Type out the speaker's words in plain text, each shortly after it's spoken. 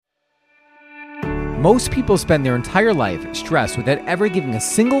Most people spend their entire life stressed without ever giving a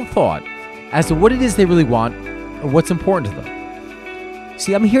single thought as to what it is they really want or what's important to them.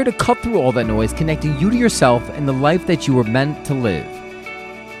 See, I'm here to cut through all that noise, connecting you to yourself and the life that you were meant to live.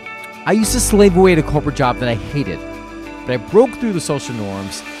 I used to slave away at a corporate job that I hated, but I broke through the social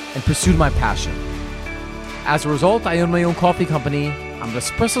norms and pursued my passion. As a result, I own my own coffee company, I'm an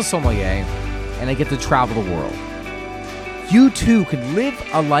espresso sommelier, and I get to travel the world. You too can live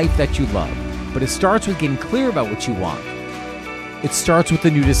a life that you love, but it starts with getting clear about what you want. It starts with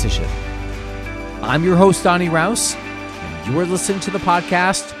a new decision. I'm your host, Donnie Rouse, and you are listening to the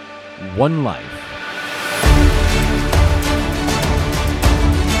podcast, One Life.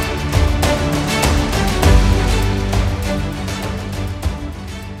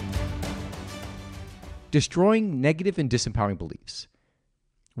 Destroying negative and disempowering beliefs.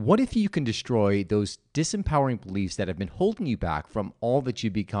 What if you can destroy those disempowering beliefs that have been holding you back from all that you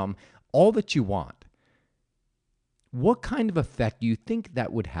become, all that you want? What kind of effect do you think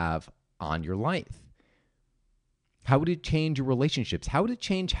that would have on your life? How would it change your relationships? How would it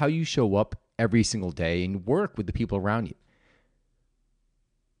change how you show up every single day and work with the people around you?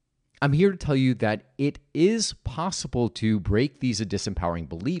 I'm here to tell you that it is possible to break these disempowering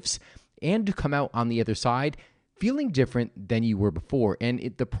beliefs and to come out on the other side feeling different than you were before.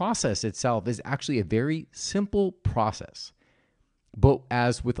 And the process itself is actually a very simple process. But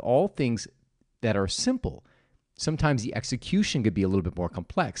as with all things that are simple, sometimes the execution could be a little bit more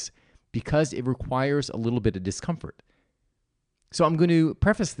complex because it requires a little bit of discomfort. So I'm going to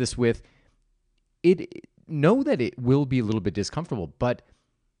preface this with, know that it will be a little bit discomfortable, but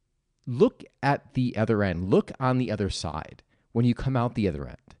look at the other end. Look on the other side when you come out the other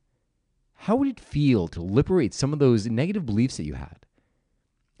end. How would it feel to liberate some of those negative beliefs that you had?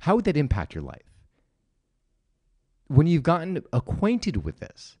 How would that impact your life? When you've gotten acquainted with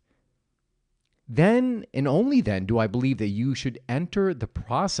this, then and only then do I believe that you should enter the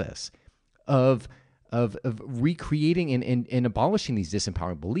process of recreating and abolishing these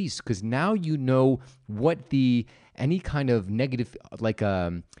disempowering beliefs, because now you know what any kind of negative,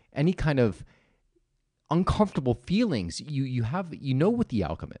 any kind of uncomfortable feelings you have, you know what the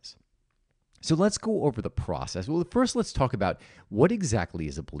outcome is. So let's go over the process. Well, first let's talk about what exactly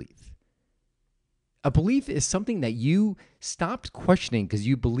is a belief. A belief is something that you stopped questioning because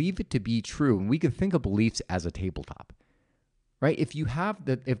you believe it to be true. And we can think of beliefs as a tabletop, right? If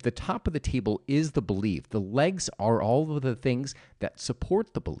the top of the table is the belief, the legs are all of the things that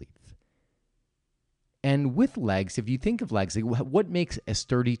support the belief. And with legs, if you think of legs, like what makes a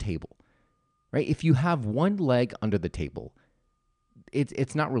sturdy table, right? If you have one leg under the table,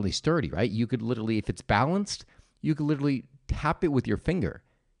 it's not really sturdy, right? You could literally, if it's balanced, you could literally tap it with your finger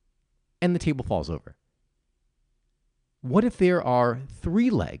and the table falls over. What if there are 3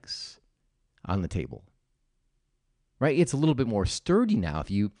 legs on the table, right? It's a little bit more sturdy now. If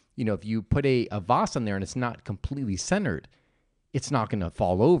you put a vase on there and it's not completely centered, it's not going to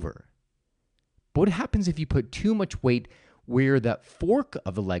fall over. But what happens if you put too much weight where the fork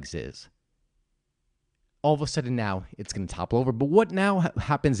of the legs is? All of a sudden now it's going to topple over. But what now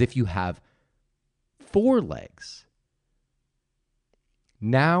happens if you have 4 legs?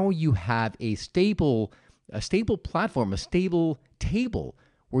 Now you have a stable platform, a stable table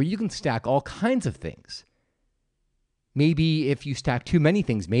where you can stack all kinds of things. Maybe if you stack too many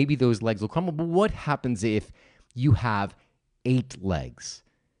things, maybe those legs will crumble. But what happens if you have 8 legs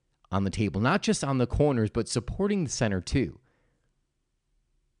on the table, not just on the corners, but supporting the center too?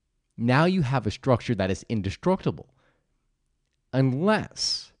 Now you have a structure that is indestructible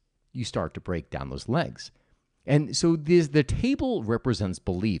unless you start to break down those legs. And so the table represents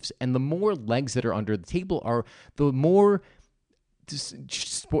beliefs, and the more legs that are under the table are the more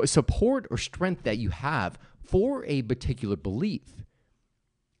support or strength that you have for a particular belief.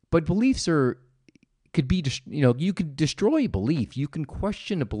 But beliefs could be, you could destroy a belief. You can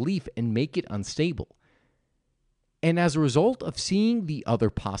question a belief and make it unstable. And as a result of seeing the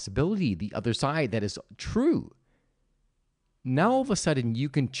other possibility, the other side that is true, now all of a sudden you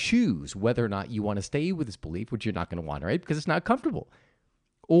can choose whether or not you want to stay with this belief, which you're not going to want, right? Because it's not comfortable,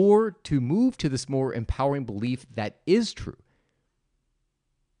 or to move to this more empowering belief that is true.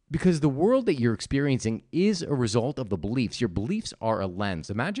 Because the world that you're experiencing is a result of the beliefs. Your beliefs are a lens.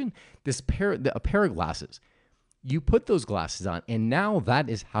 Imagine a pair of glasses. You put those glasses on, and now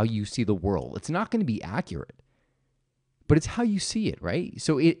that is how you see the world. It's not going to be accurate, but it's how you see it, right?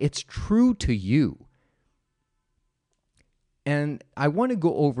 So it's true to you. And I want to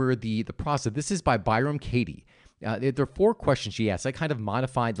go over the process. This is by Byram Katie. There are 4 questions she asked. I kind of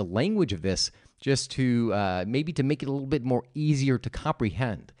modified the language of this just to maybe to make it a little bit more easier to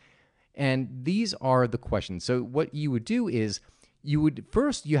comprehend. And these are the questions. So what you would do is you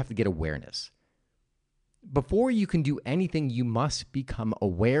have to get awareness. Before you can do anything, you must become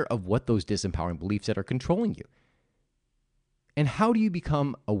aware of what those disempowering beliefs that are controlling you. And how do you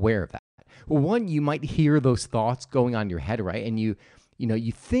become aware of that? Well, one, you might hear those thoughts going on in your head, right? And you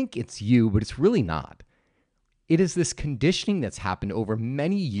think it's you, but it's really not. It is this conditioning that's happened over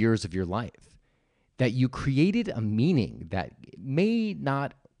many years of your life that you created a meaning that may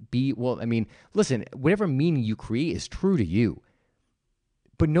not be, listen, whatever meaning you create is true to you.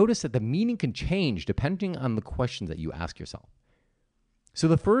 But notice that the meaning can change depending on the questions that you ask yourself. So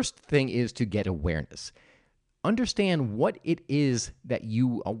the first thing is to get awareness. Understand what it is that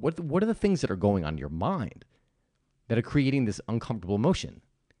what are the things that are going on in your mind that are creating this uncomfortable emotion.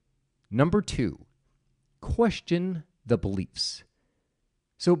 Number 2, question the beliefs.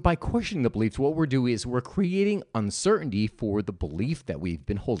 So by questioning the beliefs, what we're doing is we're creating uncertainty for the belief that we've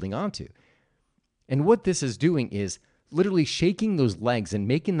been holding on to. And what this is doing is literally shaking those legs and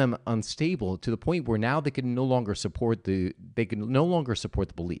making them unstable to the point where now they can no longer support the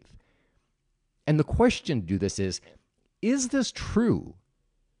belief. And the question to do this is this true?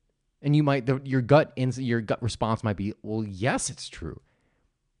 And your gut response might be, well, yes, it's true.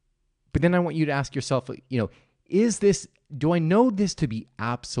 But then I want you to ask yourself, do I know this to be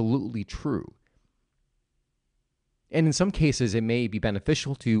absolutely true? And in some cases, it may be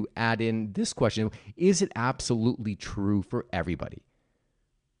beneficial to add in this question: is it absolutely true for everybody?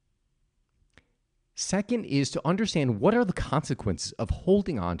 Second is to understand what are the consequences of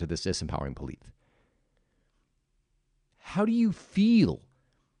holding on to this disempowering belief. How do you feel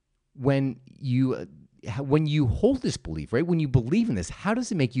when you hold this belief, right? When you believe in this, how does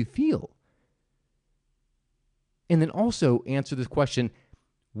it make you feel? And then also answer this question: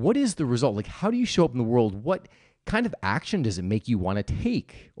 what is the result? Like, how do you show up in the world? What kind of action does it make you want to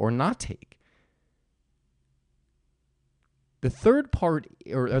take or not take? The third part,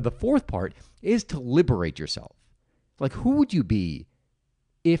 or the fourth part, is to liberate yourself. Like, who would you be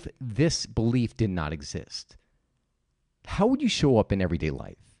if this belief did not exist? How would you show up in everyday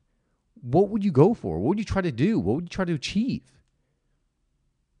life? What would you go for? What would you try to do? What would you try to achieve?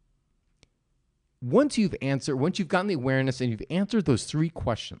 Once you've gotten the awareness and you've answered those 3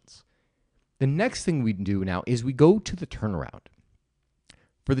 questions, the next thing we do now is we go to the turnaround.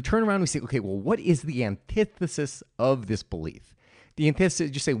 For the turnaround, we say, okay, well, what is the antithesis of this belief? The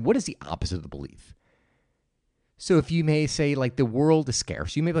antithesis, just say, what is the opposite of the belief? So if you may say, like, the world is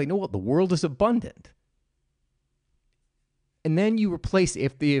scarce, you may be like, no, well, the world is abundant. And then you replace,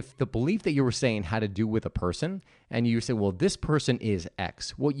 if the belief that you were saying had to do with a person, and you say, well, this person is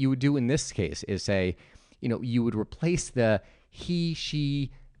X, what you would do in this case is say, you would replace the he,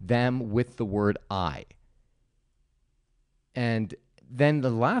 she, them with the word I. And then the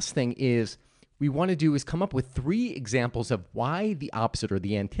last thing is we want to do is come up with 3 examples of why the opposite or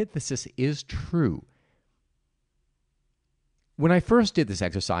the antithesis is true. When I first did this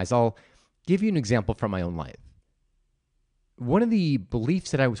exercise, I'll give you an example from my own life. One of the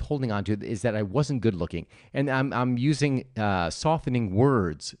beliefs that I was holding on to is that I wasn't good looking. And I'm using softening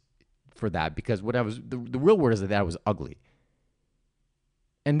words for that, because the real word is that I was ugly.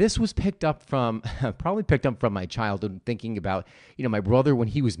 And this was probably picked up from my childhood, thinking about, my brother, when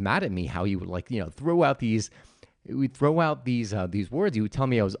he was mad at me, how he would throw out these words. He would tell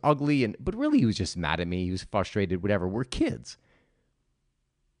me I was ugly, but really he was just mad at me. He was frustrated, whatever. We're kids.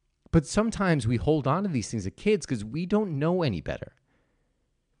 But sometimes we hold on to these things as kids because we don't know any better.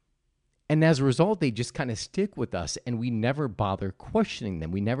 And as a result, they just kind of stick with us, and we never bother questioning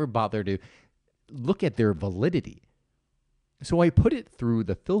them. We never bother to look at their validity. So I put it through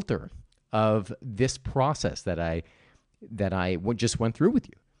the filter of this process that I just went through with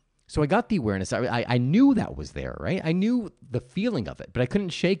you. So I got the awareness. I knew that was there, right? I knew the feeling of it, but I couldn't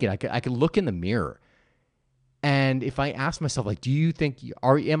shake it. I could look in the mirror. And if I asked myself, like, do you think,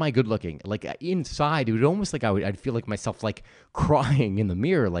 am I good looking? Like, inside, it would almost like I'd feel like myself, like, crying in the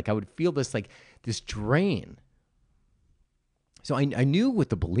mirror. Like, I would feel this drain. So I knew what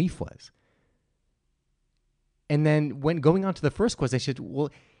the belief was. And then when going on to the first question, I said, well,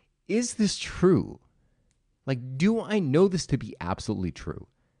 is this true? Like, do I know this to be absolutely true?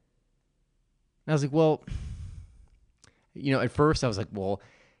 And I was like, well, at first I was like, well,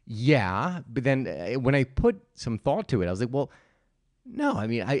 yeah. But then when I put some thought to it, I was like, well, no. I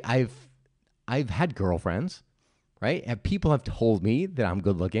mean, I've had girlfriends, right? And people have told me that I'm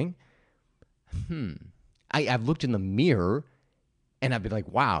good looking. I've looked in the mirror and I've been like,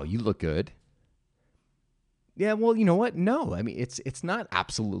 wow, you look good. Yeah, well, you know what? No, I mean, it's not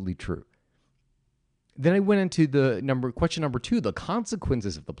absolutely true. Then I went into question number 2, the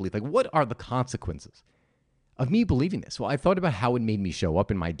consequences of the belief. Like, what are the consequences of me believing this? Well, I thought about how it made me show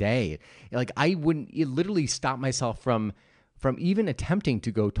up in my day. Like, I wouldn't it literally stop myself from even attempting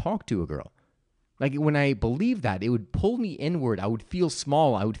to go talk to a girl. Like, when I believed that, it would pull me inward. I would feel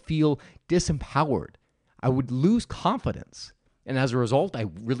small. I would feel disempowered. I would lose confidence. And as a result, I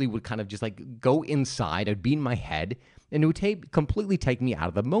really would kind of just like go inside. I'd be in my head, and it would completely take me out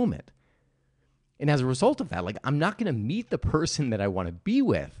of the moment. And as a result of that, like, I'm not going to meet the person that I want to be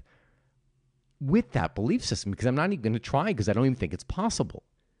with that belief system, because I'm not even going to try, because I don't even think it's possible.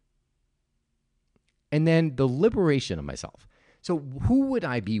 And then the liberation of myself. So who would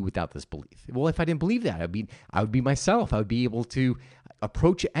I be without this belief? Well, if I didn't believe that, I would be myself. I would be able to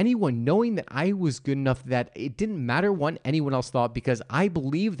approach anyone knowing that I was good enough that it didn't matter what anyone else thought, because I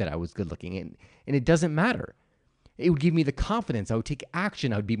believed that I was good looking, and it doesn't matter. It would give me the confidence. I would take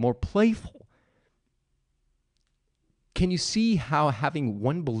action. I would be more playful. Can you see how having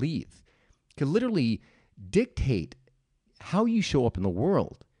one belief can literally dictate how you show up in the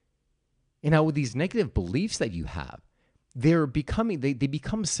world? And how with these negative beliefs that you have, they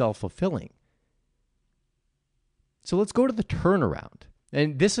become self-fulfilling. So let's go to the turnaround.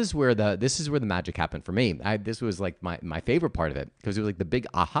 And this is where the magic happened for me. This was like my favorite part of it, because it was like the big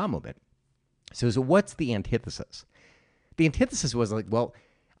aha moment. So what's the antithesis? The antithesis was like, well,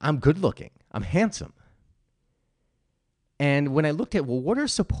 I'm good looking, I'm handsome. And when I looked at, well, what are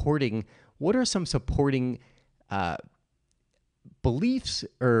some supporting beliefs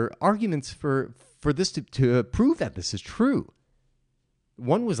or arguments for this to prove that this is true?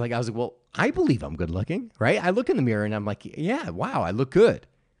 One was like, I was like, well, I believe I'm good looking, right? I look in the mirror and I'm like, yeah, wow, I look good.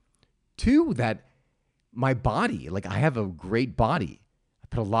 2, that my body, like, I have a great body. I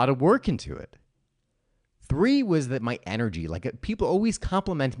put a lot of work into it. 3 was that my energy, like, people always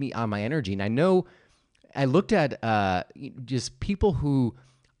compliment me on my energy. And I know I looked at just people who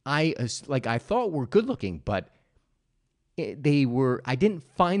I thought were good looking, but I didn't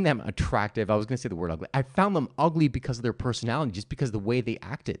find them attractive. I was going to say the word ugly. I found them ugly because of their personality, just because of the way they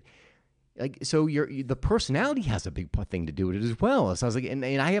acted. Like, so the personality has a big thing to do with it as well. So I was like, and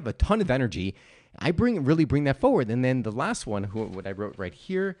I have a ton of energy. I really bring that forward. And then the last one, what I wrote right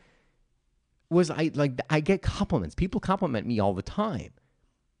here, was I get compliments. People compliment me all the time.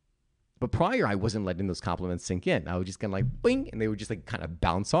 But prior, I wasn't letting those compliments sink in. I was just kind of like, bing, and they would just like kind of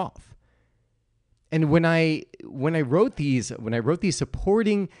bounce off. And when I wrote these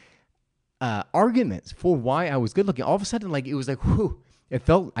supporting arguments for why I was good looking, all of a sudden, like, it was like, whew,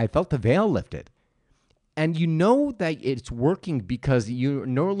 I felt the veil lifted. And you know that it's working because you're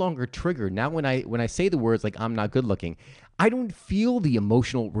no longer triggered. Now when I say the words like, I'm not good looking, I don't feel the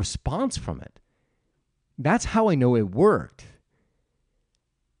emotional response from it. That's how I know it worked.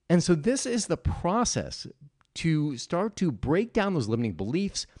 And so this is the process to start to break down those limiting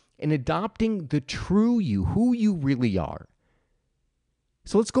beliefs and adopting the true you, who you really are.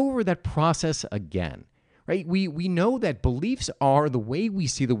 So let's go over that process again, right? We know that beliefs are the way we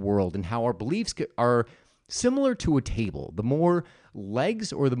see the world, and how our beliefs are similar to a table. The more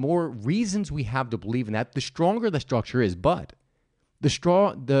legs or the more reasons we have to believe in that, the stronger the structure is. But the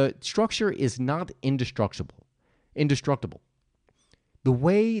structure is not indestructible. The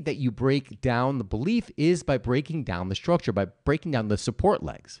way that you break down the belief is by breaking down the structure, by breaking down the support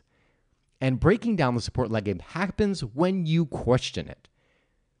legs. And breaking down the support leg happens when you question it.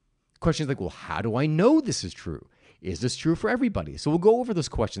 Questions like, well, how do I know this is true? Is this true for everybody? So we'll go over those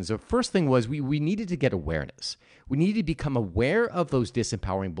questions. The first thing was we needed to get awareness. We needed to become aware of those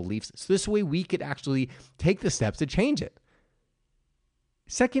disempowering beliefs, so this way we could actually take the steps to change it.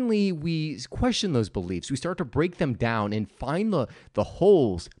 Secondly, we question those beliefs. We start to break them down and find the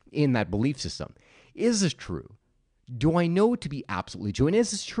holes in that belief system. Is this true? Do I know it to be absolutely true? And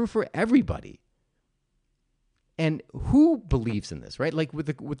is this true for everybody? And who believes in this, right? Like with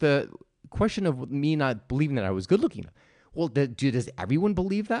the question of me not believing that I was good looking. Well, does everyone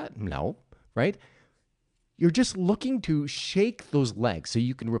believe that? No, right? You're just looking to shake those legs so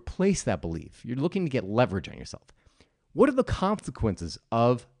you can replace that belief. You're looking to get leverage on yourself. What are the consequences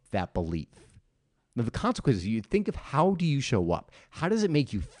of that belief? Now, the consequences, you think of, how do you show up? How does it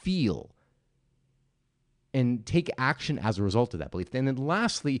make you feel? And take action as a result of that belief. And then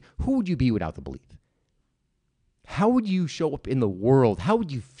lastly, who would you be without the belief? How would you show up in the world? How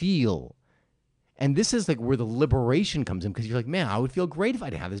would you feel? And this is like where the liberation comes in, because you're like, man, I would feel great if I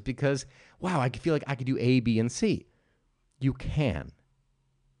didn't have this, because, wow, I could feel like I could do A, B, and C. You can.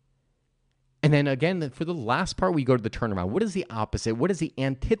 And then again, for the last part, we go to the turnaround. What is the opposite? What is the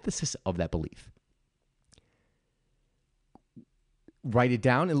antithesis of that belief? write it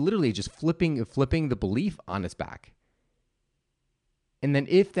down, and literally just flipping the belief on its back. And then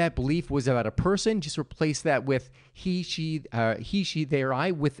if that belief was about a person, just replace that with he, she, they, or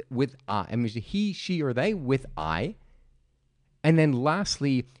I with I. I mean, he, she, or they with I. And then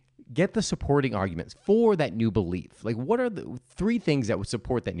lastly, get the supporting arguments for that new belief. Like, what are the 3 things that would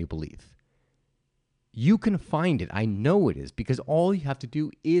support that new belief? You can find it. I know it is, because all you have to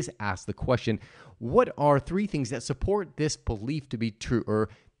do is ask the question, what are 3 things that support this belief to be true, or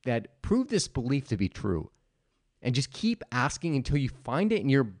that prove this belief to be true? And just keep asking until you find it, and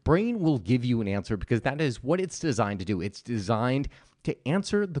your brain will give you an answer, because that is what it's designed to do. It's designed to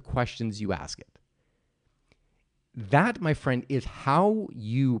answer the questions you ask it. That, my friend, is how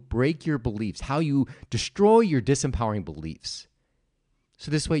you break your beliefs, how you destroy your disempowering beliefs.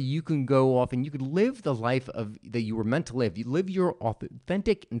 So this way you can go off and you can live the life that you were meant to live. You live your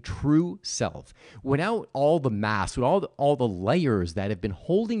authentic and true self without all the masks, with all the layers that have been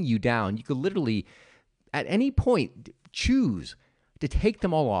holding you down. You could literally, at any point, choose to take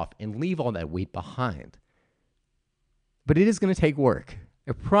them all off and leave all that weight behind. But it is going to take work,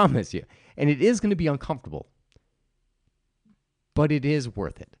 I promise you. And it is going to be uncomfortable. But it is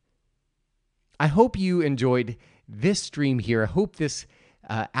worth it. I hope you enjoyed this stream here. I hope this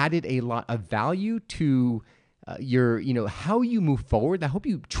added a lot of value to your, how you move forward. I hope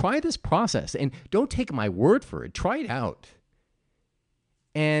you try this process, and don't take my word for it. Try it out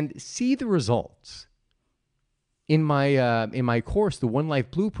and see the results. In my course, the One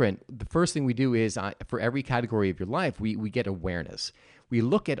Life Blueprint, the first thing we do is for every category of your life, we get awareness. We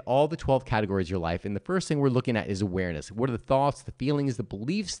look at all the 12 categories of your life, and the first thing we're looking at is awareness. What are the thoughts, the feelings, the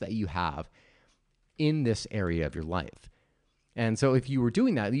beliefs that you have in this area of your life? And so if you were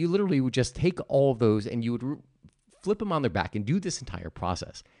doing that, you literally would just take all of those and you would flip them on their back and do this entire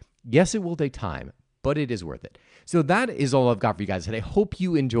process. Yes, it will take time, but it is worth it. So that is all I've got for you guys today. I hope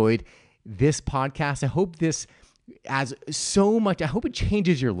you enjoyed this podcast. I hope this adds so much. I hope it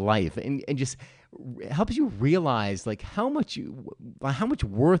changes your life and just helps you realize like how much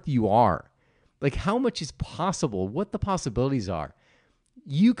worth you are, like how much is possible, what the possibilities are.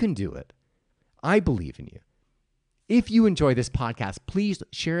 You can do it. I believe in you. If you enjoy this podcast, please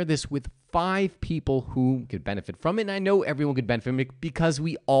share this with 5 people who could benefit from it. And I know everyone could benefit from it because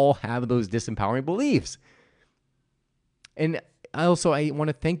we all have those disempowering beliefs. And I want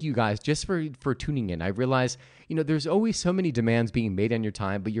to thank you guys just for tuning in. I realize, there's always so many demands being made on your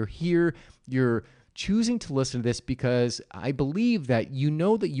time, but you're here, you're choosing to listen to this because I believe that you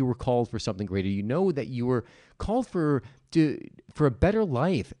know that you were called for something greater. You know that you were called for a better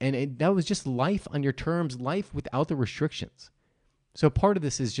life. And that was just life on your terms, life without the restrictions. So part of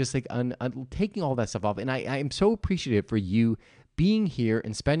this is just like taking all that stuff off. And I am so appreciative for you being here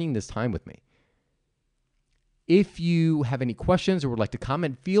and spending this time with me. If you have any questions or would like to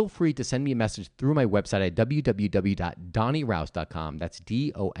comment, feel free to send me a message through my website at www.donnyraus.com. That's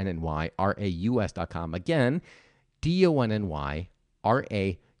DONNYRAUS.com. Again,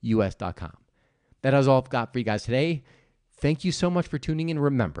 DONNYRAUS.com. That is all I've got for you guys today. Thank you so much for tuning in.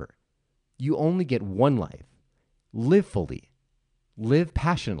 Remember, you only get one life. Live fully, live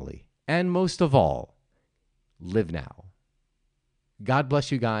passionately, and most of all, live now. God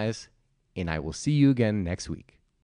bless you guys, and I will see you again next week.